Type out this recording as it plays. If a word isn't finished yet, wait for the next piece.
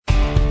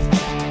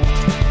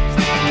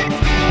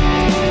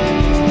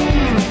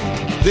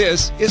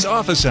This is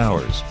Office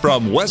Hours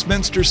from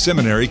Westminster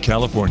Seminary,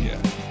 California.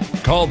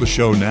 Call the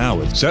show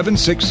now at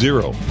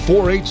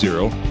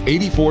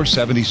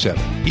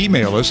 760-480-8477.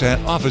 Email us at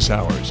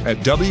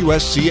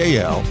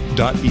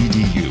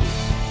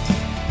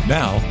officehours@wscal.edu.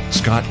 Now,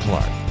 Scott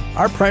Clark.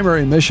 Our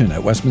primary mission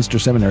at Westminster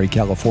Seminary,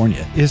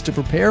 California, is to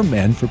prepare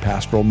men for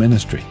pastoral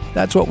ministry.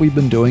 That's what we've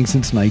been doing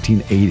since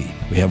 1980.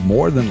 We have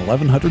more than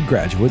 1,100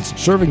 graduates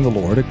serving the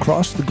Lord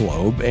across the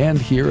globe and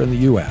here in the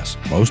U.S.,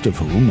 most of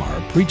whom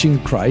are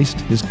preaching Christ,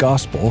 His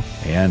gospel,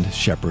 and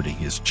shepherding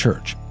His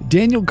church.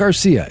 Daniel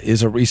Garcia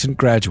is a recent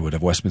graduate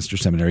of Westminster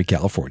Seminary,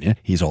 California.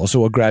 He's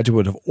also a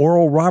graduate of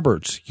Oral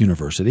Roberts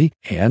University,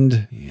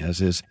 and he has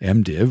his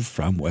MDiv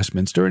from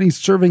Westminster, and he's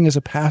serving as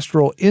a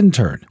pastoral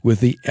intern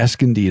with the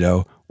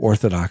Escondido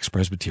Orthodox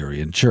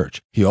Presbyterian Church.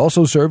 He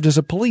also served as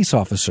a police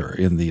officer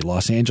in the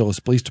Los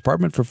Angeles Police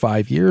Department for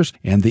 5 years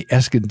and the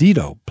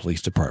Escondido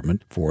Police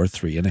Department for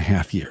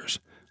 3.5 years.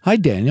 Hi,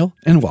 Daniel,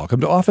 and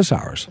welcome to Office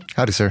Hours.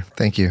 Howdy, sir.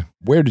 Thank you.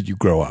 Where did you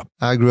grow up?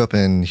 I grew up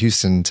in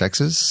Houston,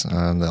 Texas.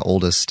 I'm the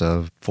oldest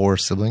of 4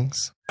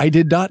 siblings. I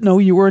did not know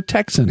you were a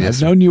Texan. Yes,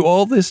 I've known you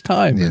all this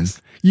time.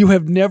 Yes. You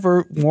have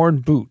never worn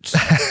boots.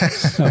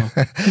 So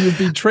you've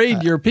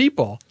betrayed your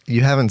people.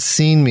 You haven't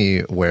seen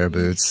me wear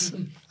boots.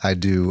 I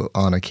do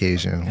on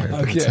occasion wear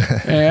boots.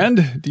 Okay.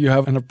 And do you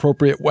have an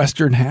appropriate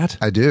Western hat?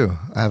 I do.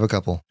 I have a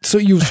couple. So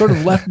you've sort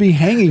of left me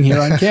hanging here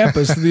on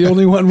campus, the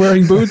only one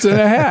wearing boots and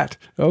a hat.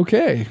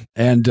 Okay.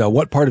 And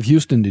what part of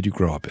Houston did you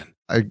grow up in?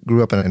 I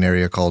grew up in an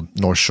area called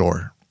North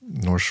Shore,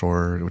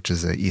 which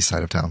is the east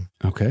side of town.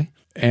 Okay.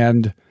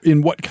 And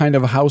in what kind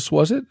of a house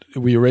was it?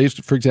 Were you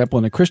raised, for example,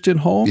 in a Christian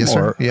home? Yes,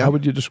 sir. Or Yeah. how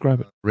would you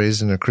describe it?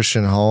 Raised in a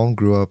Christian home,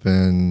 grew up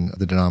in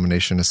the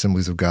denomination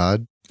Assemblies of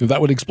God.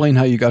 That would explain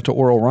how you got to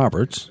Oral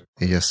Roberts.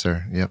 Yes,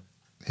 sir. Yep.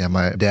 Yeah,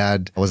 my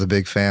dad was a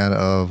big fan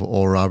of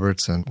Oral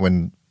Roberts, and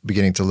when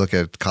beginning to look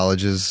at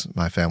colleges,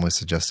 my family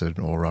suggested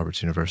Oral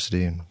Roberts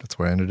University, and that's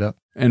where I ended up.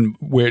 And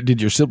where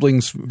did your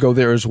siblings go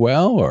there as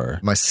well, or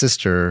My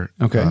sister,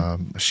 Okay.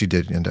 She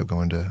did end up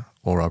going to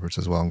Oral Roberts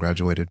as well and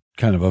graduated.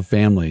 kind of a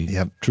family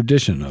Yep.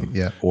 tradition of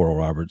Yep. Oral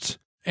Roberts?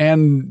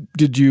 And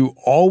did you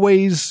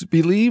always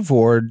believe,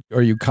 or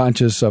are you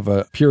conscious of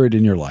a period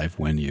in your life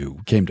when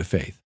you came to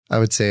faith? I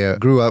would say I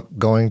grew up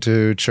going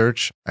to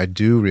church. I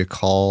do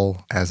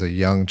recall as a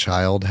young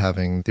child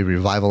having the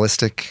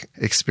revivalistic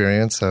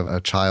experience of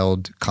a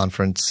child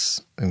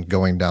conference and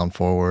going down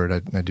forward.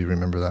 I do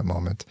remember that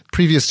moment.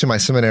 Previous to my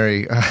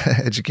seminary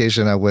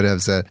education, I would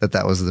have said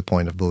that was the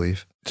point of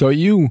belief. So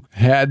you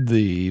had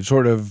the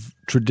sort of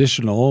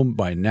traditional,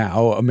 by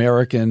now,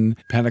 American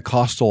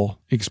Pentecostal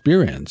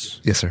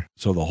experience. Yes, sir.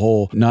 So the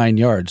whole 9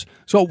 yards.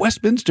 So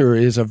Westminster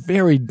is a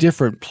very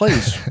different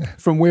place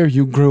from where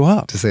you grew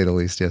up. To say the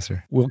least, yes,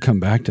 sir. We'll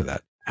come back to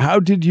that. How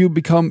did you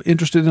become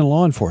interested in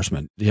law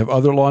enforcement? Do you have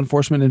other law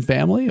enforcement in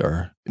family,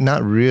 or?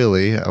 Not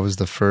really. I was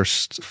the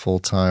first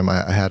full-time.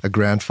 I had a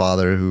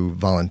grandfather who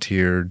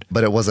volunteered,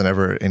 but it wasn't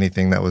ever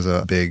anything that was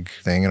a big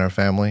thing in our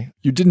family.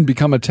 You didn't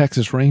become a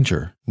Texas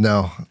Ranger.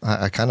 No,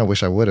 I kind of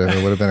wish I would have.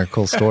 It would have been a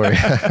cool story.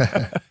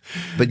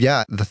 But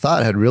yeah, the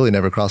thought had really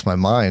never crossed my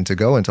mind to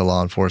go into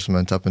law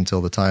enforcement up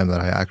until the time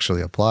that I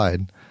actually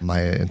applied.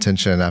 My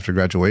intention after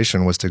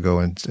graduation was to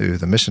go into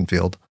the mission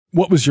field.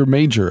 What was your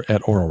major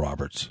at Oral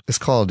Roberts? It's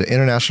called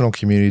International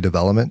Community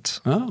Development,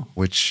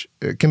 which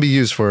can be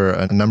used for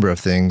a number of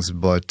things,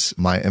 but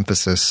my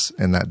emphasis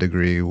in that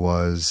degree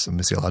was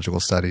missiological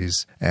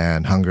studies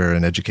and hunger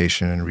and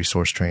education and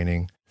resource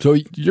training. So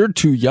you're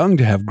too young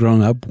to have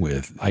grown up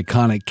with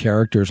iconic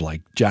characters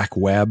like Jack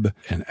Webb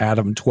and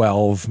Adam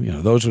 12. You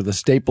know, those are the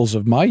staples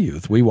of my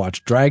youth. We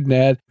watched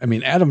Dragnet. I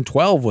mean, Adam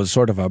 12 was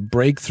sort of a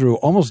breakthrough,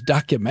 almost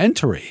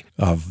documentary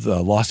of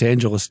the Los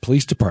Angeles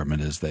Police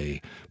Department as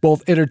they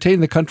both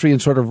entertained the country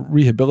and sort of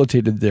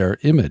rehabilitated their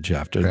image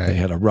after they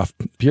had a rough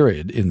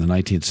period in the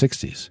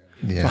 1960s.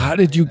 Yeah. So how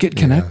did you get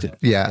connected?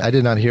 Yeah, I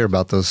did not hear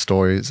about those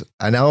stories.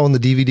 I now own the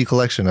DVD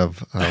collection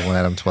of When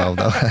Adam 12,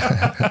 though.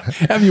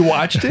 Have you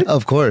watched it?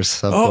 Of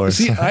course.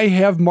 See, I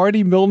have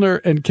Marty Milner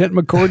and Kent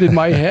McCord in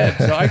my head,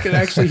 so I can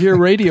actually hear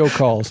radio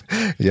calls.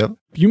 Yep.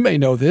 You may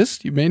know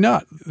this, you may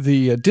not.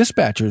 The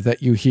dispatcher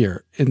that you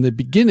hear in the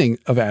beginning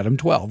of Adam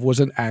 12 was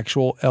an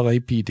actual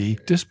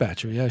LAPD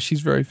dispatcher. Yeah, she's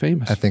very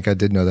famous. I think I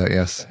did know that,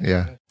 yes.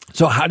 Yeah.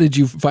 So how did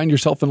you find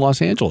yourself in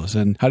Los Angeles,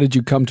 and how did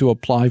you come to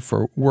apply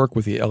for work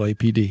with the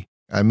LAPD?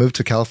 I moved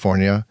to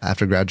California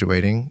after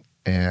graduating,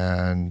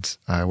 and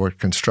I worked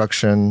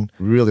construction.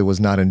 Really was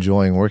not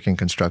enjoying working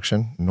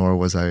construction, nor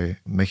was I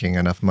making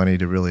enough money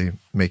to really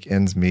make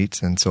ends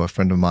meet. And so a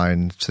friend of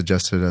mine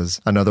suggested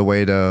as another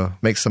way to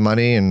make some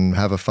money and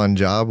have a fun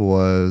job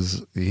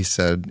was, he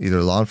said,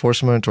 either law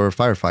enforcement or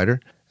firefighter.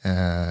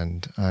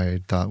 And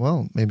I thought,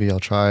 well, maybe I'll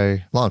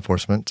try law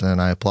enforcement.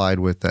 And I applied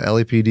with the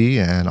LAPD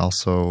and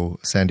also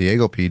San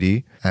Diego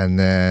PD. And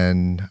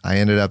then I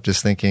ended up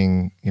just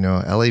thinking,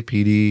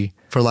 LAPD,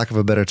 for lack of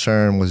a better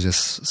term, was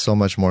just so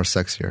much more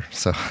sexier.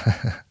 So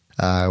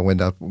I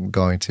ended up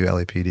going to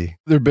LAPD.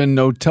 There have been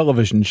no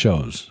television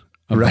shows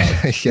about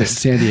Right. Yes.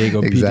 San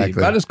Diego PD.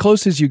 Exactly. About as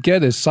close as you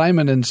get is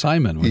Simon and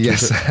Simon, which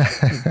Yes. is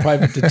a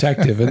private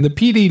detective. And the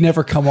PD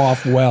never come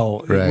off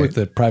well Right. with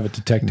the private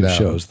detective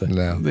shows.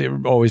 They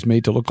were always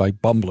made to look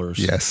like bumblers.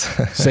 Yes.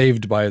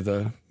 Saved by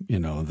the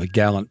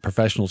gallant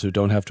professionals who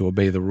don't have to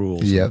obey the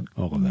rules. Yep. And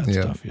all of that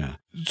Yep. stuff. Yeah.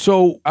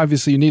 So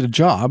obviously you need a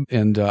job,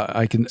 and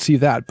I can see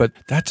that, but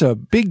that's a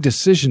big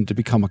decision to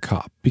become a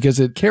cop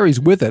because it carries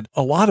with it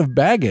a lot of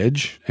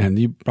baggage, and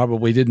you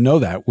probably didn't know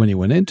that when you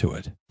went into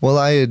it. Well,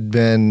 I had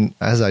been,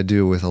 as I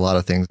do with a lot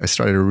of things, I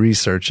started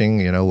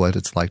researching, what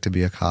it's like to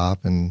be a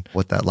cop and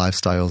what that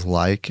lifestyle is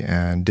like,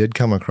 and did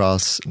come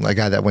across a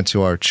guy that went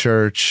to our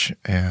church,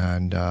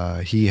 and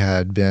he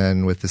had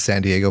been with the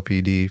San Diego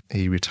PD.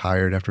 He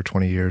retired after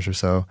 20 years or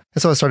so.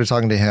 And so I started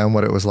talking to him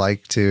what it was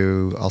like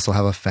to also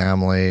have a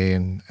family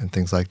and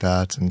things like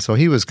that. And so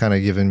he was kind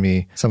of giving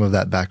me some of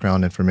that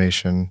background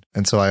information.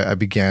 And so I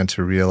began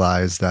to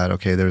realize that,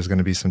 okay, there's going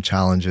to be some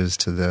challenges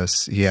to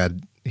this. He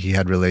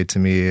had relayed to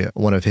me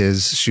one of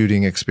his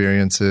shooting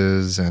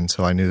experiences, and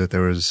so I knew that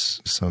there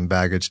was some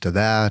baggage to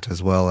that,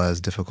 as well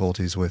as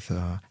difficulties with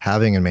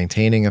having and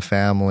maintaining a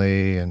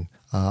family and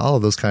all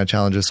of those kind of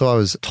challenges. So I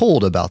was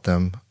told about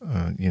them,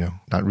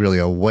 not really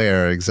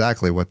aware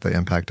exactly what the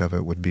impact of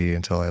it would be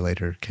until I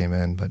later came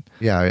in. But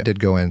yeah, I did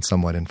go in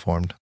somewhat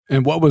informed.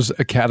 And what was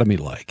Academy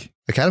like?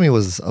 Academy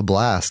was a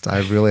blast. I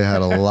really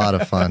had a lot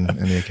of fun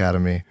in the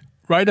Academy.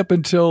 Right up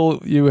until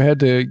you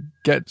had to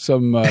get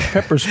some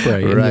pepper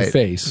spray in the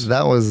face.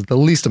 That was the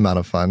least amount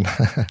of fun.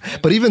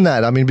 But even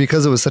that,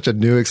 because it was such a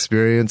new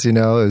experience, it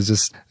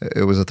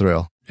was a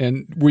thrill.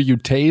 And were you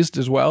tased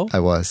as well? I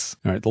was.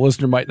 All right. The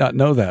listener might not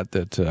know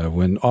that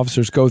when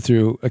officers go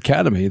through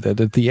Academy, that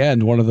at the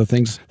end, one of the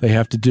things they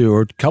have to do,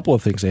 or a couple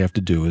of things they have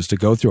to do, is to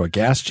go through a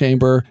gas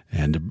chamber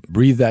and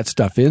breathe that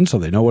stuff in so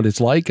they know what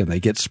it's like. And they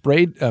get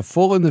sprayed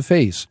full in the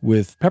face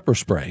with pepper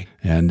spray.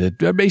 And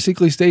it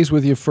basically stays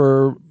with you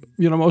for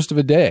most of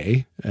a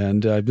day,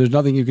 and there's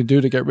nothing you can do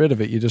to get rid of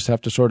it. You just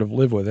have to sort of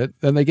live with it.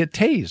 Then they get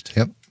tased.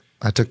 Yep.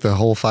 I took the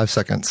whole 5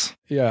 seconds.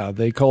 Yeah,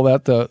 they call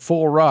that the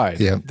full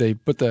ride. Yep. They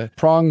put the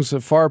prongs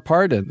far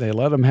apart and they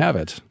let them have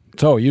it.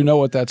 So you know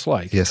what that's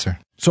like. Yes, sir.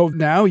 So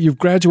now you've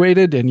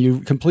graduated and you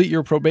complete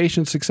your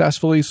probation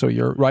successfully. So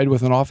you're ride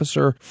with an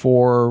officer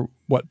for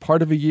what,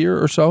 part of a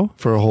year or so?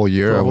 For a whole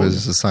year, I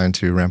was assigned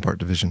to Rampart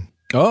Division.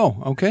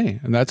 Oh, okay.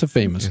 And that's a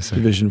famous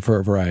division for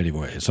a variety of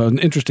ways. So an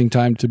interesting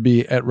time to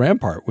be at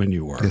Rampart when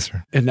you were. Yes,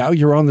 sir. And now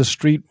you're on the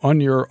street on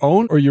your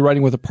own, or you're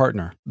riding with a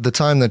partner? The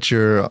time that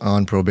you're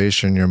on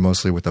probation, you're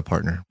mostly with a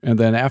partner. And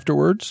then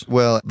afterwards?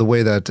 Well, the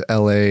way that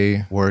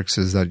LA works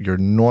is that you're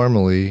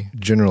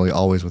generally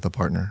always with a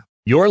partner.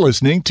 You're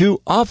listening to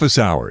Office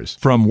Hours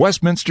from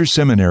Westminster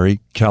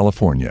Seminary,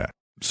 California.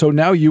 So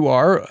now you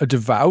are a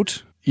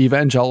devout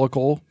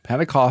evangelical,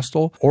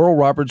 Pentecostal, Oral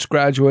Roberts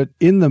graduate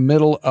in the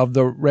middle of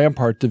the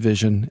Rampart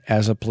Division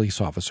as a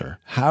police officer.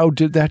 How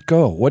did that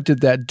go? What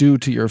did that do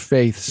to your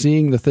faith,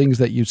 seeing the things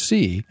that you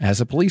see as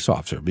a police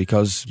officer?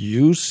 Because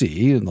you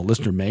see, and the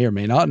listener may or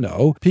may not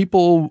know,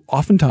 people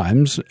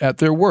oftentimes at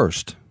their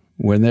worst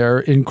when they're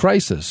in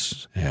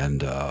crisis.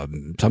 And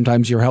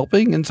sometimes you're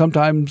helping, and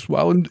sometimes,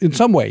 in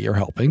some way you're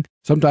helping.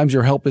 Sometimes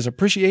your help is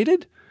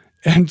appreciated,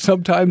 and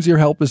sometimes your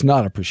help is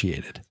not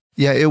appreciated.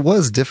 Yeah, it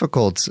was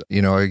difficult.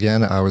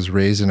 Again, I was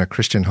raised in a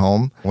Christian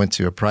home, went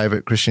to a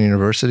private Christian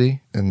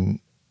university. In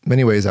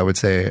many ways, I would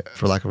say,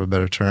 for lack of a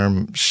better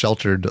term,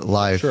 sheltered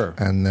life. Sure.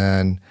 And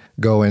then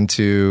go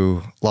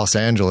into Los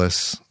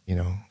Angeles.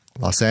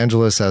 Los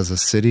Angeles as a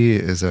city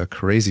is a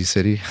crazy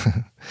city.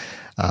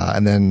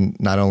 And then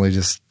not only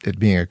just it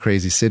being a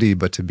crazy city,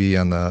 but to be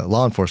on the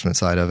law enforcement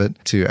side of it,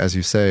 to, as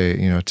you say,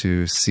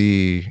 to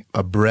see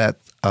a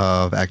breadth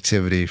of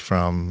activity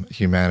from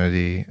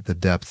humanity, the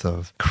depth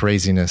of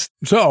craziness.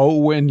 So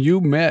when you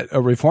met a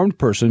Reformed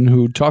person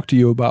who talked to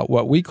you about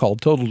what we call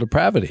total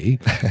depravity,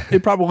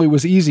 it probably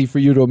was easy for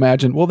you to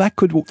imagine, well, that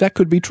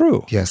could be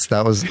true. Yes,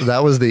 that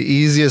was the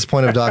easiest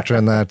point of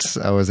doctrine that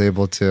I was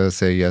able to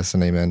say yes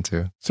and amen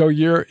to. So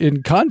you're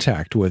in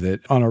contact with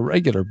it on a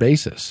regular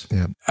basis.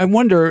 Yeah. I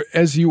wonder,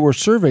 as you were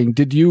serving,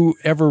 did you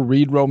ever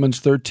read Romans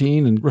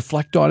 13 and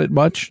reflect on it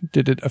much?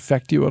 Did it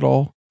affect you at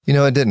all?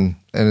 It didn't.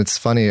 And it's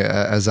funny,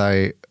 as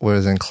I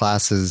was in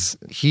classes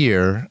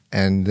here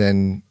and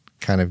then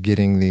kind of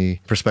getting the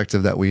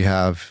perspective that we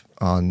have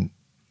on,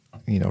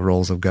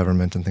 roles of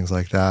government and things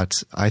like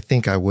that, I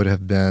think I would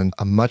have been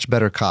a much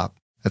better cop.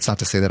 That's not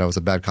to say that I was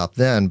a bad cop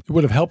then. It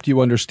would have helped you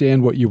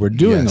understand what you were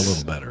doing a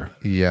little better.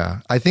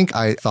 Yeah. I think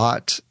I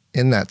thought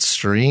in that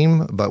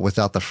stream, but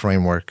without the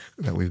framework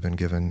that we've been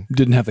given.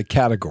 Didn't have the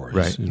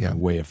categories, right,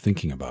 way of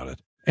thinking about it.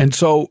 And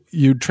so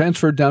you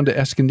transferred down to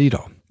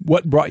Escondido.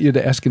 What brought you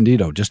to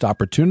Escondido? Just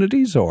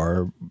opportunities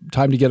or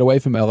time to get away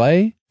from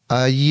L.A.?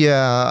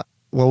 Yeah.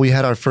 Well, we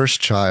had our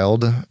first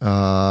child,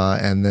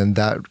 and then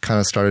that kind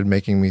of started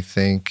making me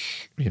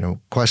think,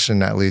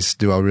 question at least,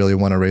 do I really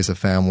want to raise a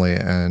family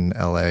in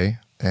L.A.?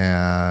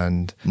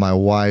 And my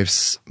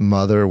wife's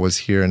mother was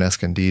here in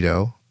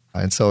Escondido,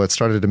 And so it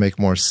started to make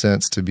more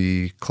sense to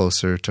be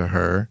closer to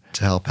her,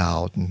 to help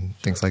out and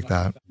things like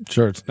that.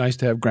 Sure, it's nice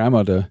to have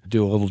grandma to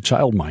do a little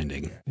child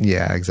minding.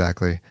 Yeah,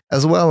 exactly.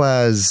 As well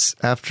as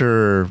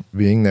after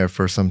being there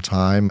for some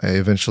time, I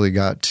eventually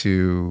got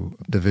to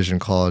a division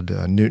called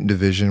Newton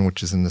Division,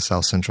 which is in the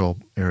south central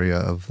area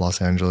of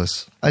Los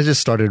Angeles. I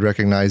just started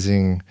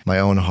recognizing my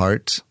own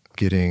heart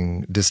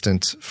getting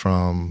distant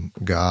from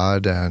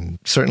God. And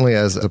certainly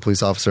as a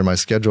police officer, my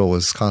schedule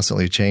was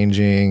constantly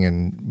changing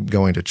and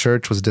going to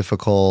church was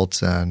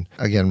difficult. And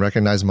again,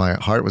 recognized my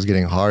heart was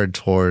getting hard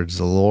towards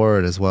the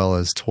Lord as well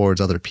as towards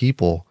other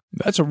people.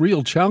 That's a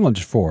real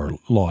challenge for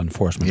law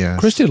enforcement, yes.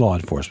 Christian law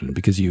enforcement,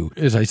 because you,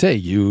 as I say,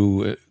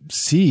 you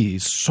see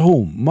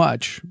so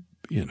much,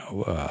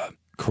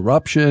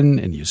 corruption,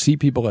 and you see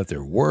people at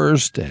their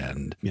worst,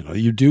 and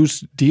you do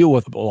deal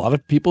with a lot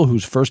of people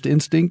whose first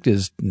instinct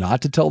is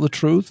not to tell the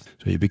truth,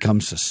 so you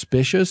become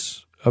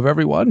suspicious of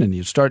everyone, and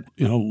you start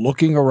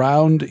looking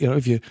around.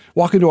 If you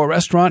walk into a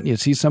restaurant and you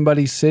see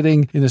somebody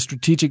sitting in a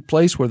strategic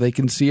place where they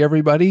can see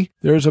everybody,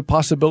 there's a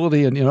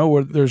possibility, and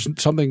where there's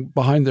something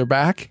behind their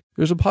back,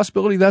 there's a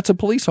possibility that's a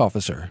police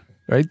officer.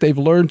 Right? They've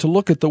learned to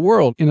look at the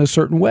world in a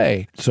certain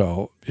way.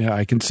 So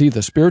I can see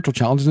the spiritual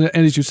challenges, and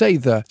as you say,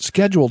 the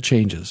schedule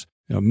changes.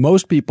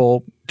 Most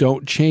people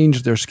don't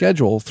change their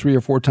schedule 3 or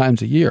 4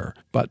 times a year,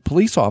 but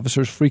police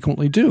officers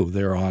frequently do.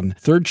 They're on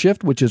third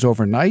shift, which is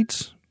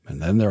overnights,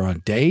 and then they're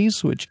on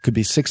days, which could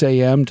be 6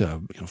 a.m.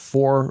 to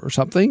 4 or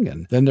something,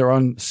 and then they're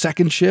on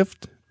second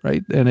shift,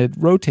 right? And it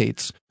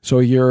rotates. So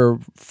you're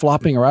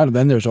flopping around, and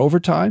then there's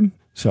overtime.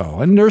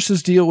 And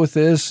nurses deal with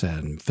this,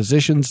 and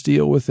physicians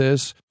deal with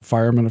this,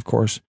 firemen, of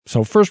course.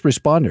 So first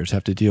responders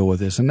have to deal with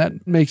this, and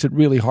that makes it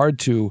really hard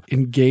to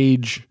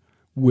engage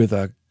with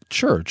a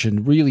church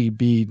and really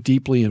be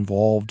deeply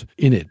involved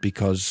in it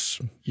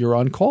because you're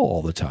on call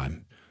all the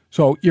time.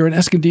 So you're in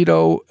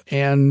Escondido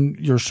and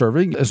you're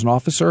serving as an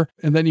officer,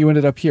 and then you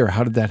ended up here.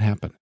 How did that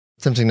happen?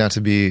 Attempting not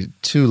to be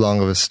too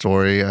long of a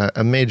story,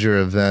 a major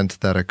event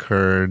that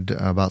occurred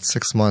about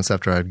 6 months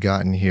after I'd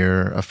gotten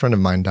here, a friend of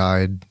mine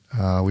died.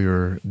 We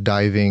were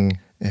diving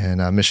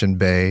in Mission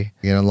Bay.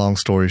 Again, a long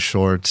story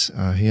short,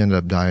 he ended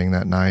up dying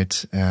that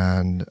night,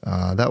 and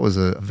that was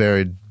a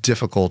very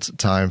difficult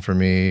time for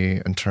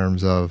me in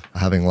terms of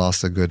having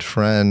lost a good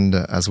friend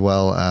as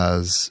well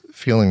as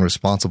feeling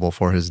responsible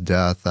for his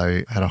death.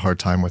 I had a hard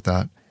time with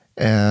that.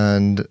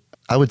 And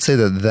I would say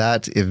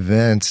that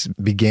event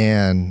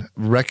began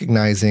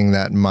recognizing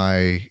that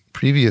my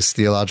previous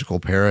theological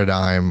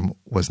paradigm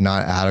was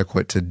not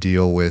adequate to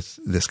deal with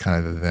this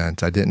kind of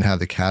event. I didn't have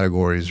the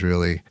categories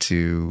really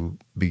to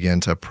begin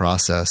to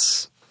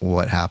process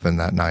what happened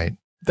that night.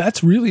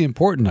 That's really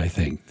important, I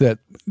think, that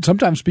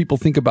sometimes people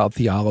think about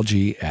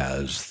theology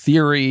as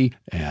theory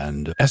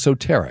and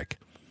esoteric.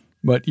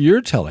 But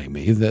you're telling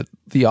me that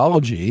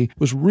theology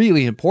was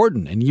really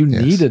important and you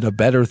needed a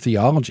better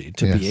theology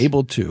to be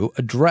able to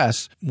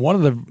address one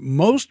of the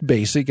most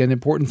basic and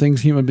important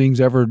things human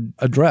beings ever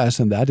address,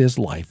 and that is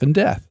life and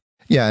death.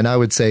 Yeah, and I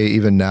would say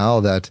even now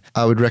that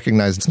I would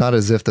recognize it's not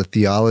as if the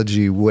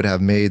theology would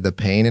have made the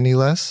pain any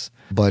less,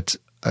 but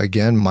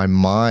again, my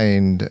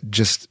mind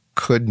just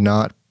could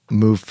not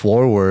move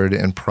forward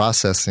in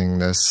processing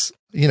this.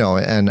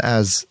 And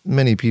as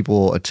many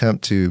people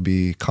attempt to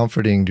be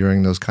comforting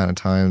during those kind of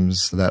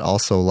times that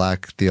also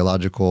lack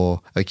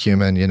theological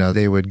acumen,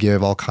 they would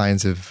give all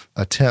kinds of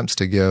attempts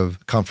to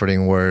give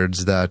comforting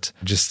words that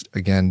just,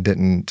 again,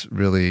 didn't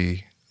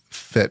really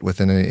fit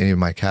within any of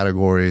my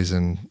categories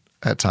and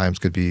at times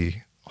could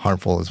be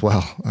harmful as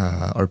well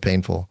or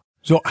painful.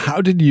 So how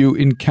did you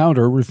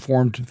encounter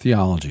Reformed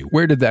theology?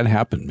 Where did that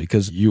happen?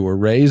 Because you were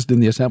raised in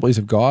the Assemblies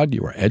of God,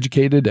 you were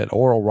educated at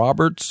Oral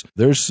Roberts.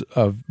 There's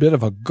a bit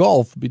of a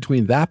gulf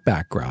between that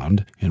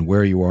background and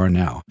where you are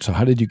now. So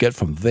how did you get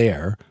from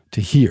there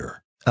to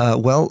here?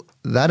 Well,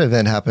 that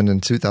event happened in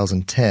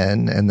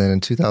 2010, and then in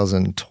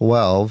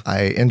 2012,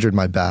 I injured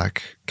my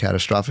back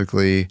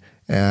catastrophically.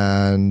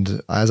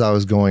 And as I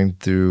was going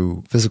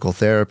through physical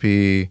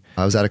therapy,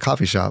 I was at a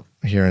coffee shop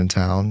here in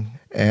town.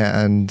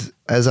 And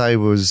as I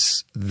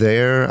was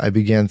there, I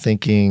began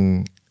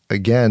thinking,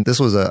 again, this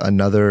was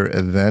another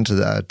event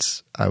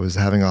that I was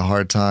having a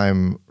hard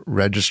time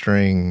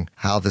registering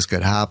how this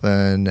could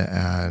happen.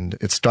 And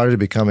it started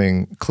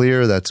becoming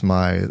clear that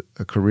my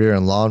career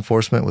in law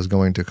enforcement was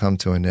going to come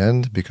to an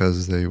end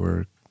because they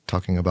were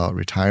talking about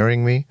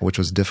retiring me, which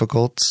was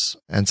difficult.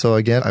 And so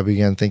again, I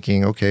began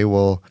thinking, okay,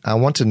 well, I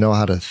want to know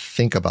how to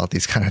think about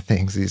these kind of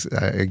things.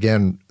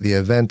 Again, the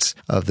event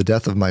of the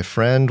death of my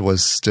friend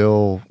was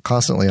still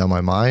constantly on my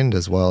mind,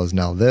 as well as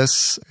now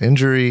this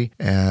injury.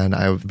 And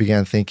I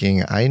began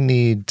thinking, I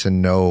need to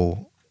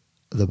know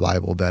the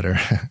Bible better.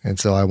 And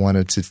so I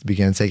wanted to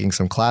begin taking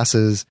some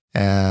classes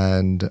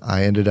And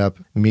I ended up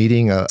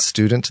meeting a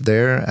student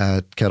there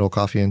at Kettle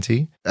Coffee and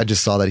Tea. I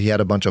just saw that he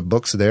had a bunch of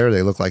books there.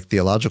 They looked like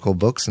theological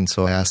books. And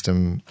so I asked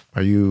him,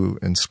 are you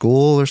in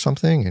school or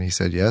something? And he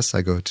said, yes,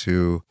 I go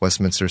to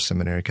Westminster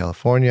Seminary,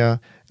 California.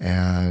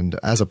 And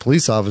as a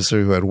police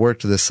officer who had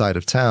worked this side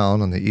of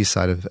town on the east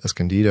side of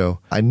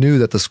Escondido, I knew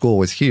that the school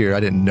was here. I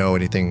didn't know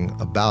anything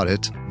about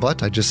it,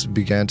 but I just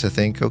began to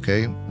think,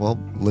 okay, well,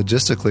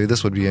 logistically,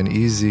 this would be an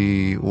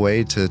easy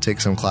way to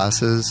take some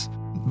classes.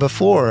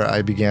 Before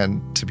I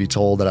began to be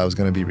told that I was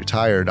going to be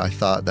retired, I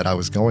thought that I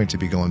was going to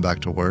be going back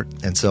to work.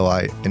 And so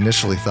I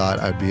initially thought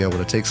I'd be able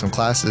to take some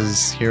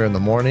classes here in the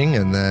morning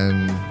and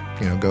then,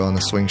 go on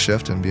the swing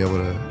shift and be able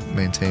to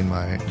maintain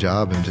my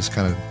job and just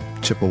kind of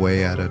chip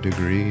away at a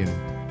degree. And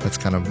that's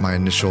kind of my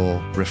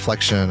initial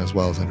reflection as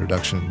well as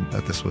introduction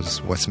that this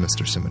was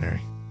Westminster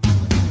Seminary.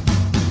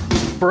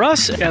 For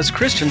us as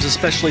Christians,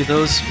 especially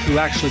those who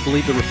actually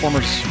believe the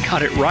Reformers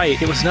got it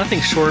right, it was nothing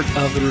short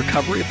of the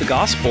recovery of the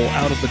gospel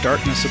out of the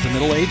darkness of the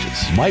Middle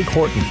Ages. Mike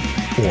Horton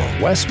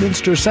for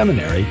Westminster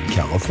Seminary,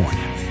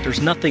 California.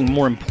 There's nothing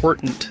more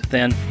important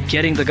than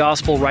getting the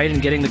gospel right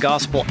and getting the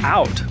gospel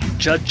out.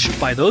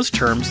 Judged by those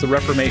terms, the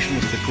Reformation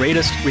was the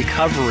greatest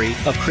recovery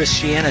of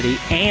Christianity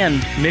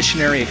and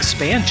missionary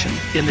expansion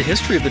in the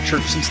history of the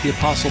church since the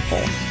Apostle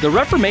Paul. The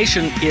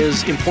Reformation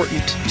is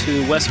important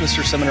to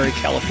Westminster Seminary,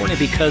 California,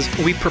 because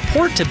we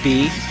purport to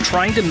be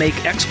trying to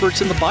make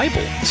experts in the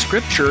Bible.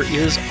 Scripture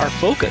is our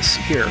focus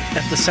here.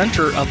 At the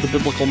center of the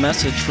biblical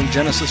message from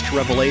Genesis to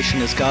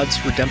Revelation is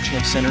God's redemption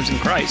of sinners in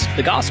Christ,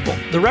 the gospel.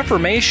 The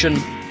Reformation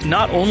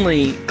not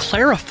only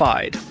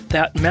clarified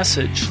that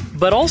message,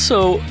 but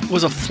also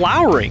was a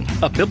flowering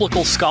of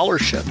biblical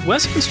scholarship.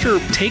 Westminster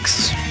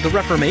takes the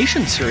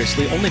Reformation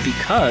seriously only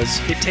because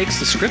it takes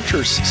the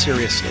Scriptures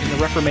seriously. And the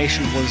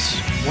Reformation was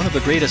one of the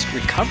greatest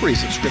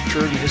recoveries of Scripture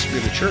in the history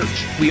of the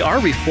church. We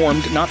are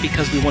Reformed not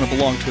because we want to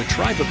belong to a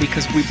tribe, but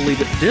because we believe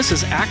that this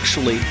is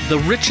actually the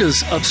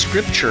riches of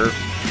Scripture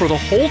for the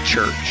whole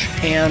church,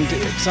 and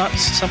it's not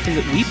something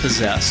that we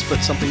possess,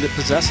 but something that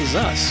possesses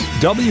us.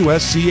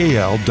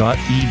 WSCAL.edu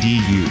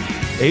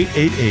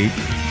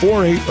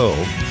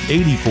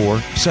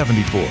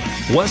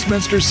 888-480-8474.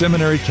 Westminster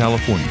Seminary,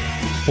 California.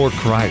 For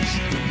Christ,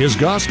 His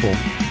gospel,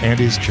 and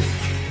His church.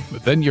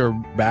 But then your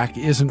back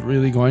isn't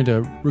really going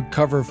to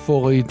recover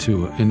fully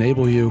to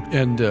enable you,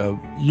 and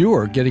you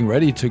are getting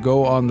ready to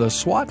go on the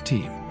SWAT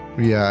team.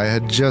 Yeah, I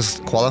had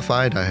just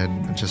qualified. I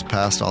had just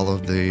passed all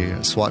of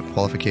the SWAT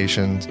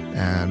qualifications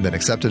and been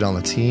accepted on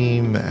the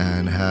team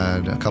and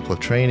had a couple of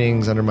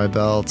trainings under my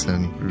belt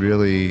and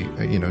really,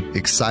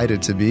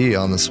 excited to be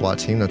on the SWAT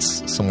team.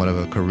 That's somewhat of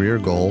a career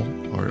goal,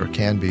 or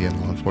can be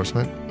in law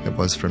enforcement. It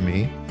was for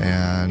me.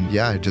 And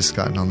yeah, I had just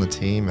gotten on the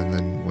team and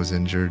then was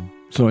injured.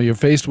 So you're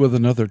faced with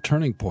another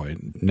turning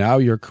point. Now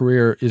your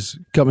career is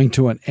coming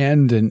to an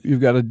end and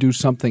you've got to do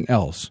something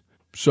else.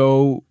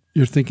 So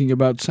you're thinking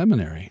about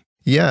seminary.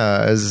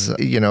 Yeah, as I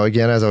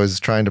was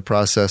trying to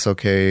process,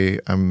 okay,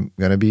 I'm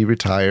going to be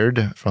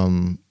retired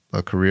from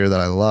a career that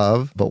I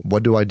love, but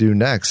what do I do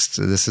next?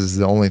 This is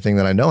the only thing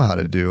that I know how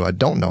to do. I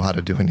don't know how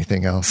to do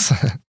anything else.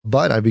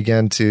 But I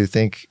began to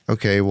think,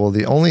 okay, well,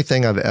 the only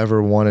thing I've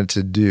ever wanted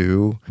to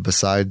do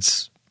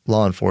besides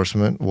law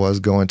enforcement was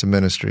go into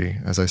ministry.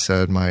 As I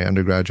said, my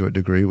undergraduate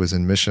degree was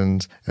in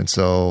missions. And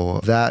so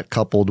that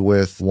coupled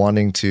with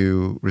wanting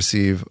to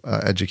receive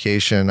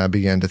education, I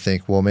began to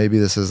think, well, maybe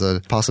this is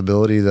a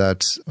possibility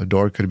that a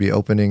door could be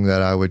opening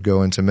that I would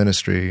go into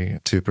ministry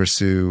to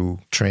pursue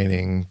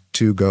training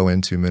to go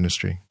into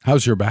ministry.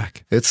 How's your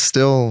back? It's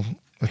still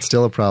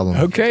a problem.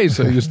 Okay,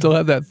 so you still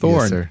have that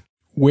thorn. Yes, sir.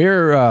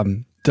 Where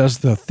does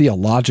the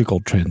theological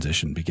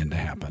transition begin to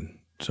happen?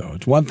 So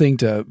it's one thing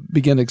to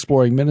begin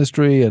exploring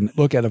ministry and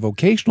look at a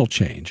vocational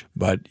change,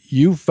 but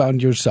you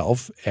found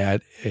yourself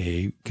at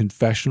a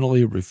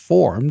confessionally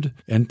reformed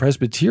and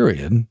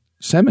Presbyterian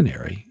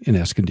seminary in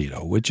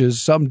Escondido, which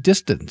is some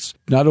distance,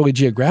 not only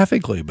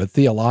geographically, but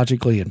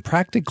theologically and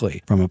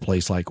practically from a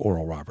place like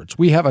Oral Roberts.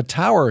 We have a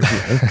tower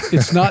here.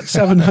 It's not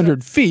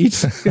 700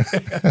 feet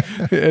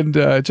and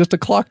just a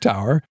clock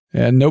tower.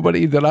 And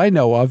nobody that I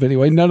know of,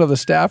 anyway, none of the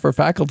staff or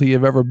faculty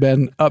have ever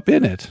been up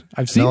in it.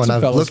 I've seen some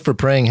I've fellows. looked for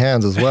praying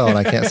hands as well, and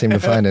I can't seem to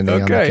find any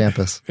on the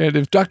campus. And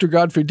if Dr.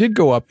 Godfrey did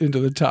go up into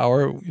the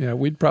tower,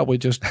 we'd probably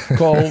just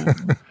call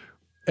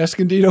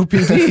Escondido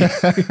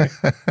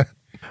PD.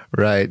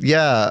 Right.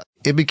 Yeah.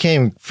 It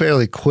became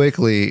fairly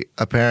quickly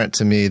apparent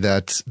to me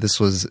that this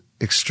was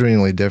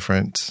extremely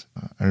different.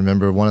 I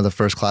remember one of the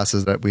first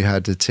classes that we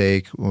had to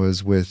take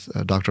was with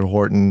Dr.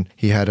 Horton.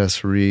 He had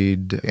us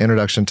read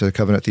Introduction to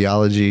Covenant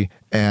Theology,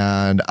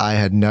 and I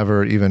had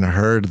never even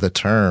heard the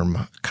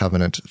term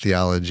covenant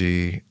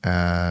theology.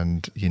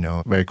 And,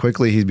 very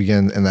quickly he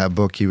began in that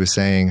book, he was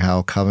saying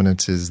how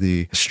covenant is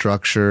the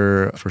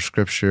structure for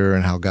Scripture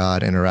and how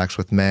God interacts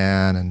with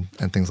man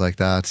and things like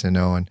that,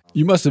 And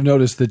you must have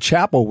noticed the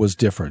chapel was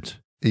different.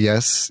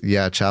 Yes.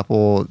 Yeah.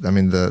 Chapel.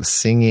 The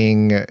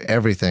singing,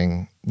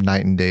 everything,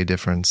 night and day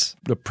difference.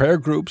 The prayer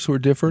groups were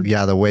different.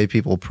 Yeah. The way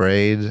people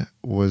prayed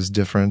was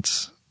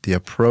different. the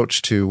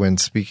approach to when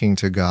speaking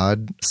to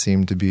God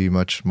seemed to be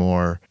much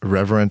more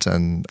reverent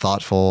and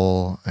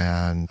thoughtful.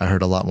 And I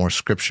heard a lot more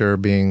scripture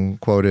being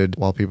quoted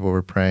while people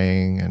were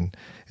praying, and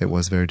it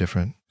was very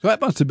different. So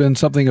that must have been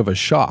something of a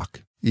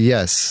shock.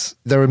 Yes.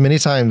 There were many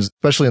times,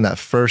 especially in that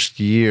first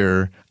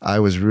year, I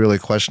was really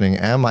questioning,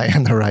 am I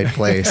in the right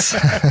place?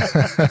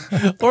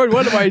 Lord,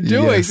 what am I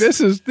doing?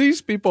 Yes.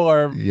 These people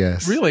are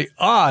Yes. really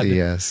odd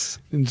Yes.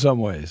 in some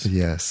ways.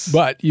 Yes.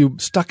 But you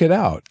stuck it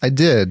out. I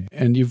did.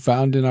 And you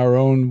found in our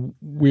own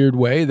weird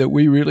way that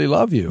we really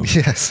love you.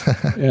 Yes.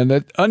 And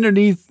that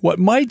underneath what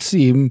might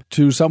seem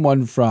to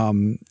someone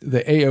from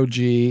the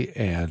AOG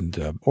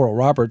and Oral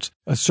Roberts,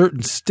 a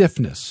certain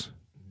stiffness.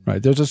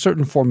 Right. There's a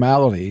certain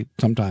formality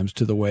sometimes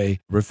to the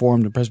way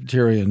Reformed and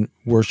Presbyterian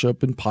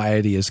worship and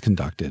piety is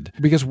conducted,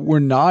 because we're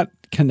not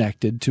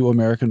connected to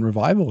American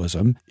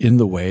revivalism in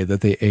the way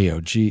that the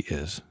AOG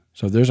is.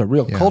 So there's a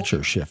real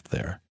culture shift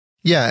there.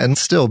 Yeah. And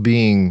still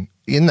being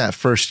in that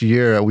first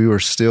year, we were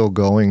still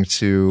going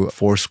to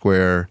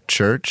Foursquare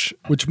Church.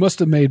 Which must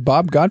have made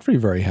Bob Godfrey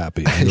very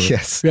happy.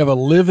 Yes. We have a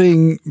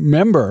living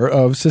member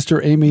of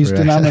Sister Amy's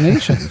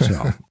denomination.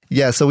 So.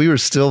 Yeah, so we were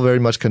still very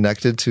much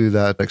connected to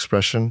that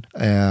expression.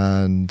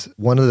 And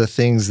one of the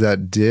things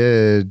that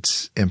did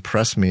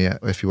impress me,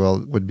 if you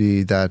will, would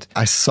be that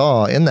I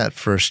saw in that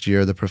first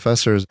year the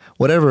professors,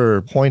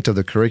 whatever point of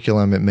the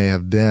curriculum it may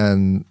have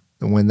been,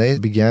 when they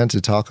began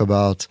to talk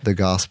about the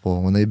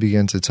gospel, when they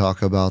began to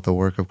talk about the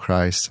work of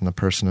Christ and the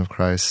person of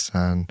Christ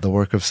and the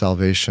work of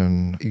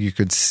salvation, you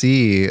could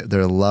see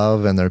their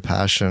love and their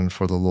passion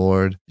for the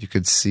Lord. You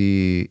could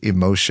see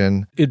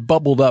emotion. It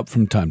bubbled up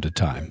from time to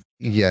time.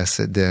 Yes,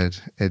 it did.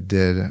 It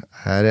did.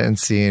 I didn't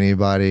see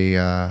anybody,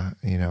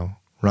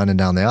 running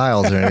down the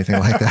aisles or anything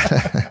like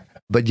that.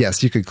 But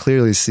yes, you could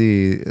clearly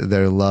see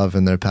their love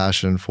and their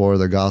passion for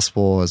the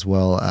gospel as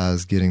well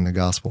as getting the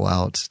gospel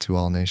out to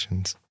all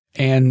nations.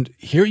 And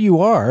here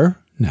you are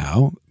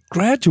now,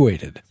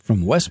 graduated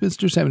from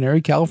Westminster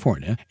Seminary,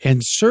 California,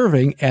 and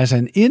serving as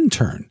an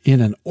intern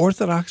in an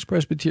Orthodox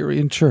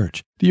Presbyterian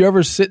church. Do you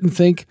ever sit and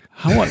think,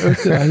 how on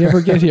earth did I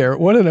ever get here?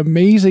 What an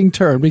amazing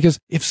turn. Because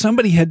if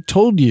somebody had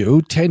told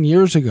you 10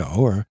 years ago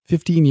or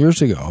 15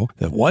 years ago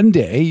that one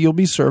day you'll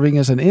be serving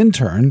as an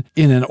intern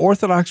in an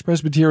Orthodox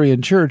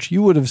Presbyterian church,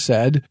 you would have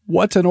said,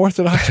 what's an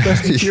Orthodox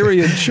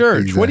Presbyterian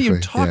church? Exactly. What are you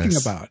talking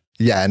about?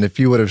 Yeah, and if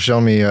you would have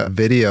shown me a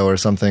video or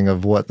something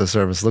of what the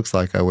service looks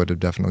like, I would have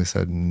definitely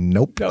said,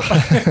 nope. No.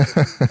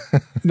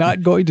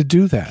 Not going to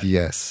do that.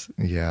 Yes,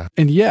 yeah.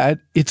 And yet,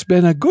 it's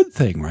been a good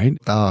thing, right?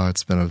 Oh,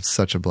 it's been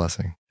such a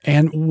blessing.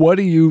 And what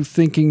are you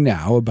thinking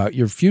now about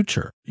your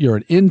future? You're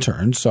an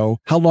intern, so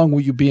how long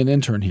will you be an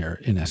intern here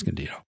in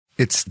Escondido?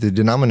 It's the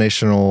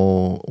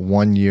denominational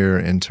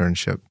 1-year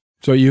internship.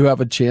 So you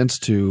have a chance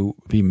to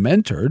be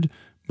mentored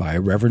by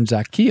Reverend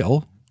Zach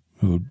Keel,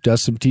 who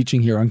does some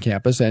teaching here on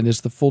campus and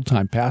is the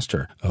full-time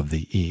pastor of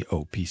the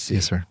EOPC.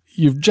 Yes, sir.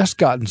 You've just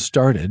gotten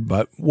started,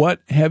 but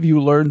what have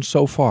you learned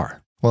so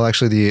far? Well,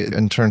 actually, the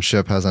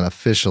internship hasn't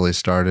officially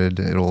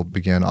started. It'll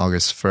begin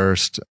August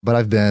 1st, but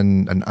I've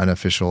been an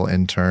unofficial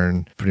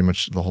intern pretty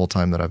much the whole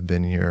time that I've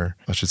been here.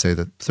 I should say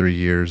that 3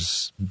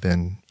 years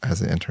been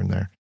as an intern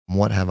there.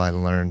 What have I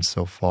learned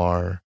so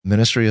far?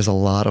 Ministry is a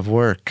lot of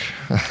work.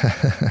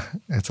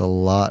 It's a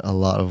lot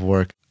of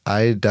work.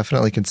 I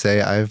definitely can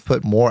say I've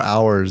put more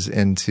hours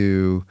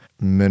into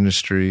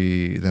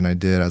ministry than I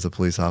did as a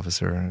police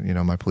officer. You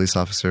know, my police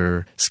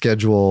officer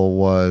schedule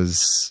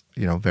was,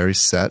 very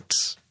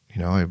set.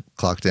 I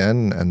clocked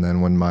in, and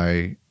then when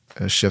my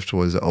shift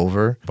was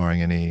over,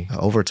 barring any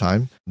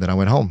overtime, then I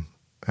went home.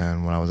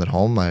 And when I was at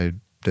home, I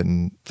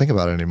didn't think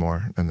about it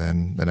anymore. And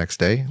then the next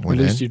day, went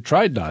in. At least you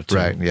tried not to.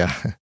 Right, yeah.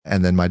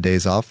 And then my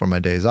days off were my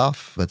days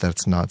off, but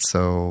that's not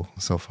so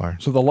far.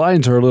 So the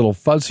lines are a little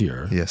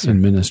fuzzier Yes, sir.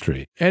 in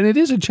ministry. And it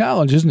is a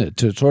challenge, isn't it,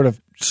 to sort of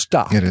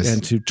stop It is.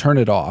 and to turn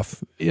it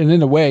off. And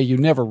in a way, you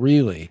never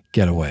really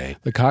get away.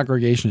 The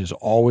congregation is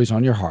always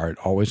on your heart,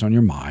 always on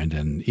your mind,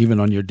 and even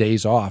on your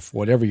days off,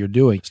 whatever you're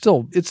doing,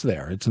 still it's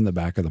there. It's in the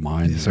back of the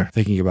mind. Yes, sir.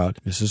 Thinking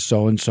about Mrs.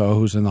 So-and-so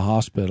who's in the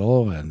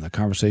hospital and the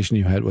conversation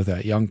you had with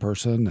that young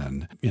person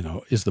and,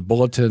 is the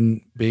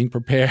bulletin being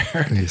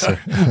prepared? Yes, sir.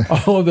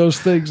 All of those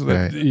things. That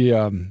Right.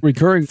 the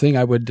recurring thing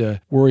I would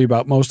worry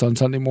about most on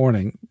Sunday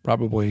morning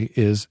probably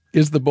is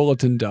the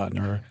bulletin done?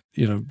 Or,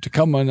 to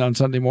come on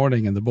Sunday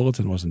morning and the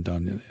bulletin wasn't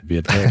done, it'd be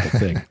a terrible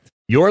thing.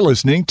 You're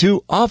listening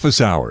to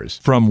Office Hours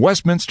from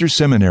Westminster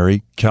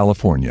Seminary,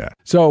 California.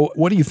 So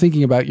what are you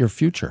thinking about your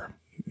future?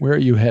 Where are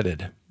you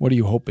headed? What are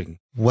you hoping?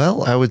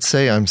 Well, I would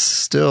say I'm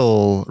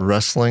still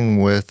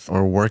wrestling with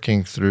or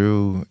working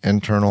through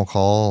internal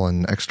call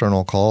and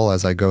external call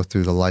as I go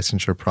through the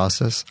licensure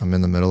process. I'm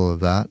in the middle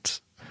of that.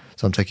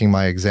 So I'm taking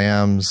my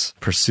exams,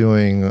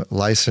 pursuing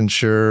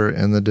licensure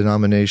in the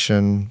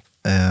denomination,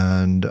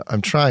 and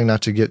I'm trying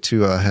not to get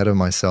too ahead of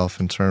myself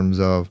in terms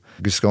of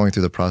just going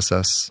through the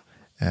process.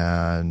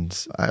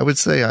 And I would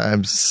say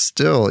I'm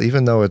still,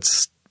 even though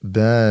it's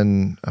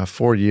been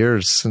 4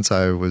 years since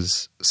I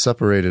was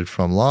separated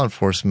from law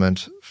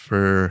enforcement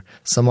for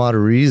some odd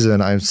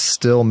reason, I'm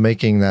still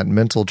making that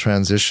mental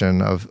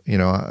transition of,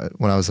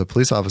 when I was a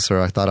police officer,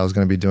 I thought I was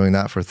going to be doing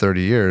that for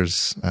 30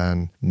 years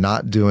and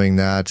not doing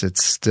that.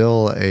 It's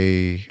still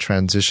a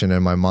transition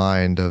in my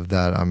mind of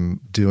that I'm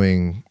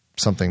doing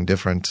something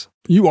different.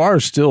 You are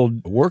still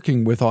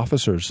working with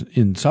officers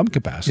in some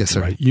capacity, yes,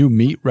 sir. Right? You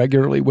meet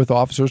regularly with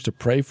officers to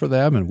pray for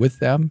them and with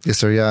them? Yes,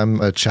 sir. Yeah,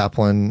 I'm a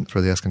chaplain for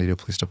the Escondido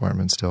Police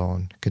Department still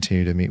and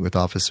continue to meet with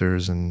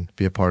officers and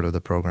be a part of the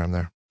program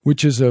there.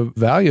 Which is a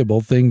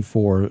valuable thing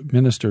for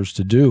ministers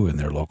to do in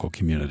their local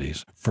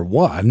communities. For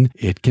one,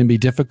 it can be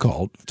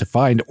difficult to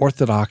find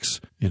Orthodox,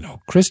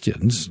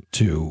 Christians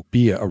to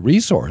be a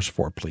resource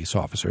for police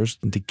officers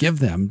and to give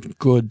them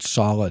good,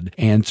 solid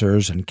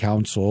answers and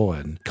counsel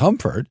and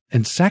comfort.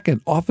 And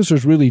second,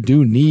 officers really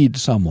do need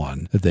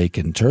someone that they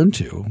can turn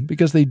to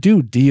because they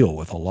do deal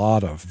with a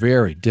lot of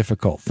very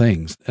difficult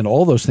things. And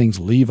all those things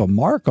leave a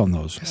mark on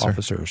those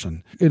officers.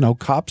 And,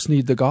 cops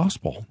need the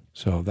gospel.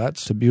 So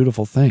that's a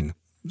beautiful thing.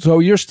 So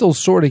you're still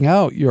sorting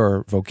out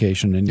your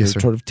vocation and you're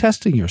sort of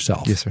testing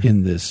yourself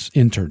in this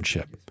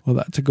internship. Well,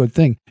 that's a good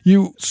thing.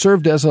 You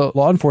served as a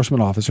law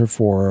enforcement officer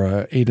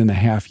for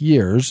 8.5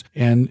 years.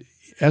 And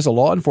as a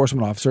law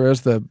enforcement officer,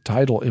 as the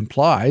title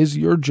implies,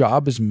 your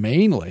job is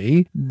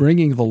mainly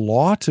bringing the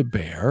law to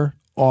bear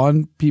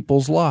on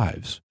people's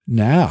lives.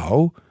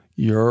 Now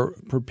you're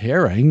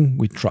preparing,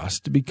 we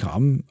trust, to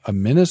become a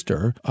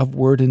minister of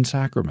Word and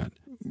Sacrament.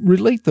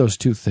 Relate those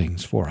two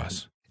things for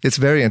us. It's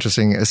very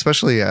interesting,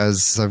 especially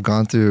as I've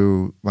gone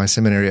through my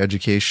seminary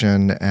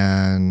education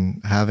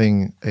and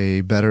having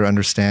a better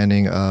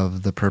understanding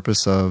of the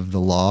purpose of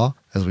the law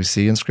as we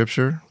see in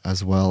Scripture,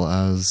 as well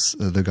as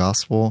the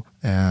gospel,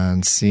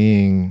 and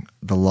seeing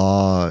the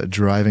law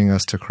driving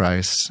us to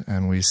Christ.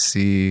 And we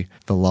see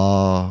the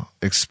law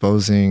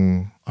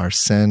exposing our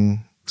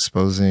sin,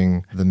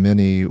 exposing the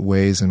many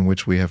ways in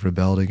which we have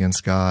rebelled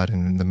against God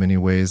and the many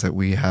ways that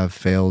we have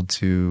failed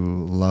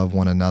to love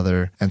one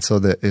another. And so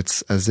that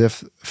it's as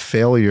if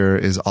failure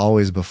is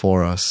always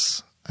before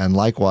us. And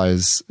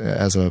likewise,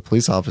 as a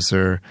police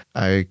officer,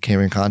 I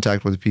came in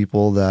contact with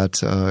people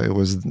that it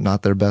was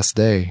not their best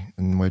day,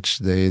 in which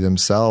they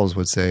themselves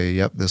would say,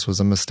 yep, this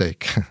was a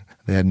mistake.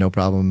 They had no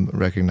problem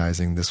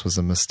recognizing this was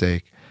a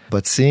mistake.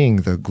 But seeing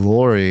the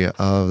glory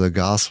of the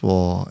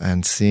gospel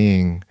and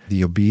seeing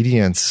the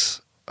obedience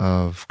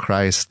of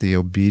Christ, the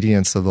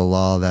obedience of the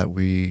law that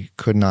we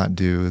could not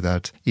do,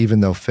 that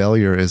even though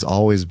failure is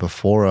always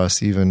before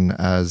us, even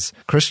as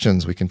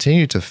Christians, we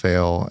continue to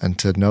fail, and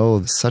to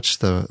know such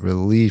the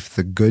relief,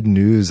 the good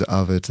news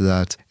of it,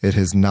 that it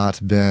has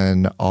not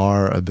been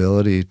our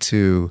ability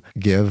to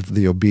give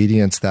the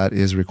obedience that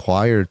is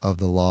required of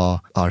the law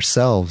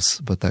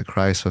ourselves, but that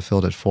Christ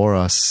fulfilled it for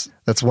us.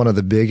 That's one of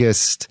the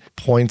biggest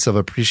points of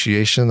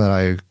appreciation that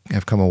I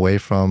have come away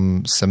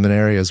from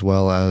seminary as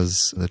well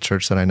as the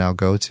church that I now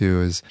go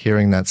to, is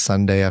hearing that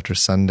Sunday after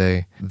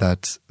Sunday,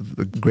 that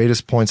the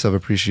greatest points of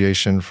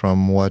appreciation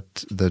from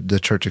what the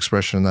church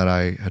expression that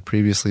I had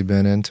previously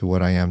been in to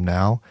what I am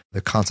now,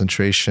 the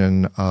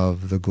concentration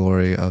of the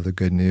glory of the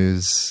good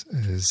news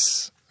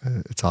it's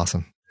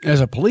awesome. As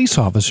a police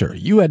officer,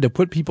 you had to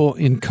put people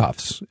in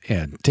cuffs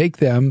and take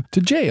them to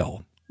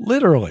jail,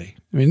 literally.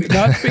 I mean,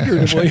 not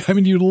figuratively. I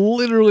mean, you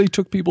literally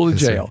took people to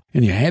jail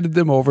and you handed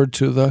them over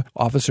to the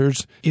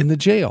officers in the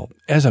jail.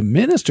 As a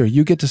minister,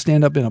 you get to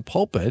stand up in a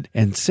pulpit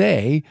and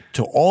say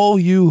to all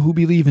you who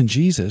believe in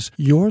Jesus,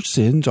 your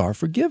sins are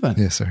forgiven.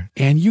 Yes, sir.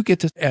 And you get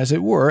to, as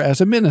it were, as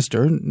a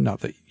minister, not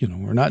that,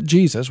 we're not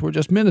Jesus, we're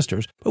just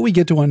ministers, but we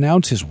get to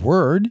announce his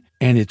word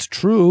and it's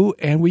true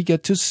and we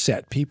get to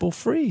set people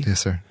free.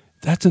 Yes, sir.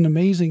 That's an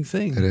amazing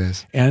thing. It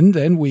is. And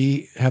then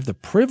we have the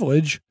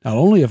privilege not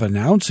only of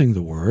announcing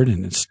the word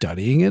and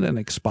studying it and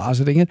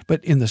expositing it,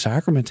 but in the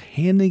sacraments,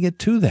 handing it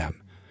to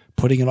them,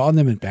 putting it on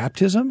them in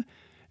baptism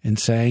and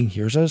saying,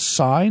 here's a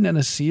sign and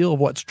a seal of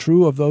what's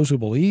true of those who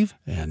believe,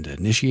 and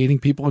initiating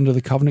people into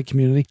the covenant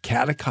community,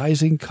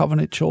 catechizing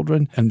covenant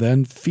children, and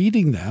then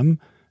feeding them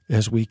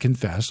as we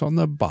confess on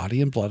the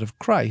body and blood of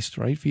Christ,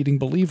 right? Feeding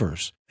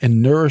believers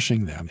and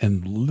nourishing them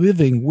and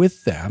living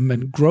with them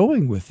and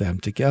growing with them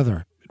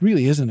together.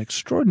 Really is an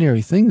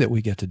extraordinary thing that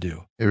we get to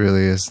do. It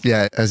really is.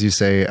 Yeah, as you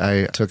say,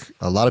 I took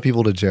a lot of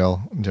people to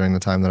jail during the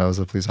time that I was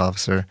a police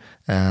officer.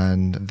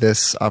 And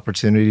this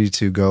opportunity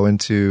to go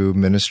into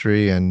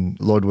ministry and,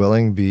 Lord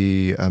willing,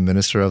 be a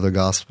minister of the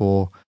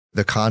gospel,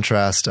 the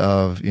contrast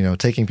of,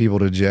 taking people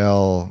to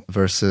jail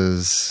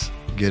versus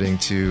getting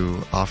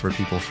to offer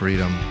people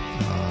freedom,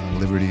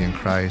 liberty in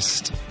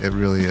Christ. It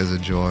really is a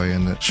joy.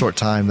 In the short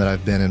time that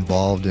I've been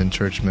involved in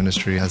church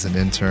ministry as an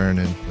intern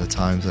and the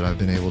times that I've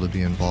been able to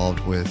be involved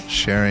with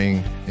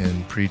sharing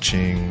in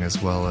preaching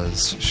as well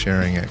as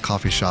sharing at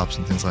coffee shops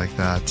and things like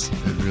that,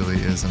 it really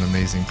is an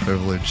amazing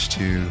privilege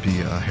to be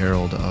a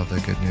herald of the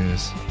good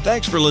news.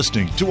 Thanks for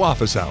listening to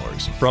Office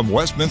Hours from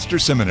Westminster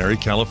Seminary,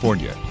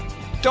 California.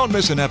 Don't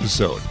miss an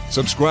episode.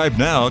 Subscribe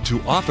now to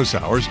Office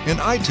Hours in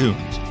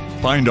iTunes.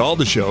 Find all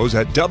the shows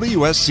at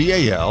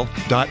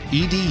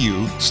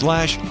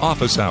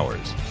wscal.edu/office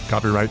hours.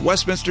 Copyright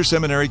Westminster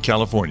Seminary,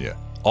 California.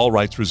 All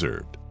rights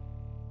reserved.